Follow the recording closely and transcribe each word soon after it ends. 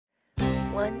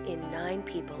1 in 9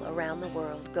 people around the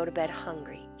world go to bed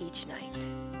hungry each night.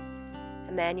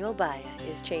 Emmanuel Baya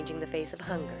is changing the face of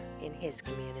hunger in his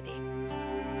community.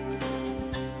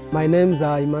 My name is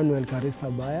Emmanuel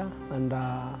Karisa Baya, and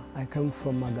I come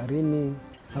from Magarini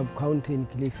sub-county in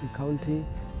Kilifi County.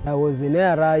 I was in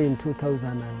ARI in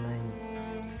 2009.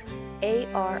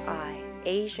 ARI,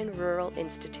 Asian Rural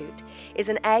Institute, is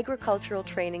an agricultural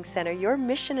training center your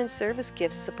mission and service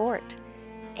gifts support.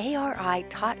 ARI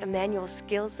taught Emmanuel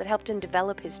skills that helped him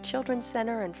develop his children's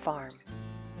center and farm.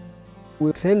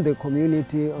 We train the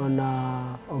community on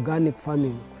organic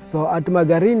farming. So at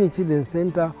Magarini Children's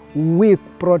Center, we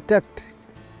protect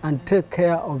and take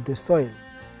care of the soil.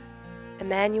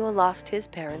 Emmanuel lost his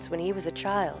parents when he was a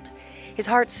child. His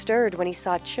heart stirred when he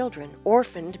saw children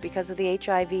orphaned because of the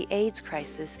HIV/AIDS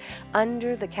crisis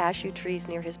under the cashew trees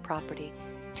near his property,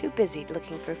 too busy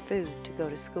looking for food to go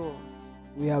to school.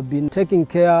 We have been taking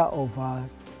care of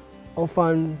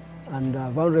orphan and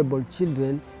vulnerable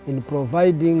children in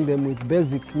providing them with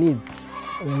basic needs,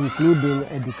 including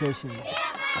education.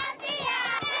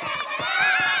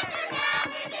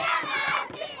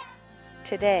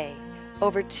 Today,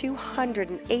 over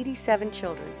 287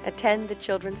 children attend the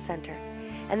Children's Center,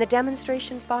 and the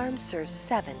demonstration farm serves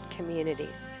 7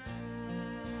 communities.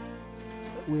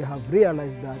 We have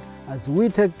realized that as we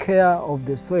take care of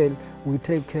the soil, we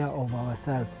take care of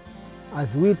ourselves.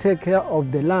 As we take care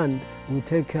of the land, we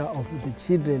take care of the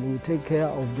children, we take care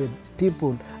of the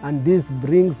people, and this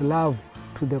brings love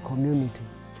to the community.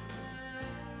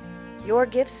 Your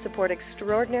gifts support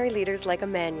extraordinary leaders like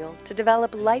Emmanuel to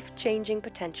develop life-changing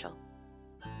potential.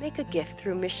 Make a gift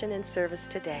through mission and service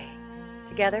today.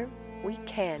 Together, we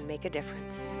can make a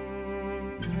difference.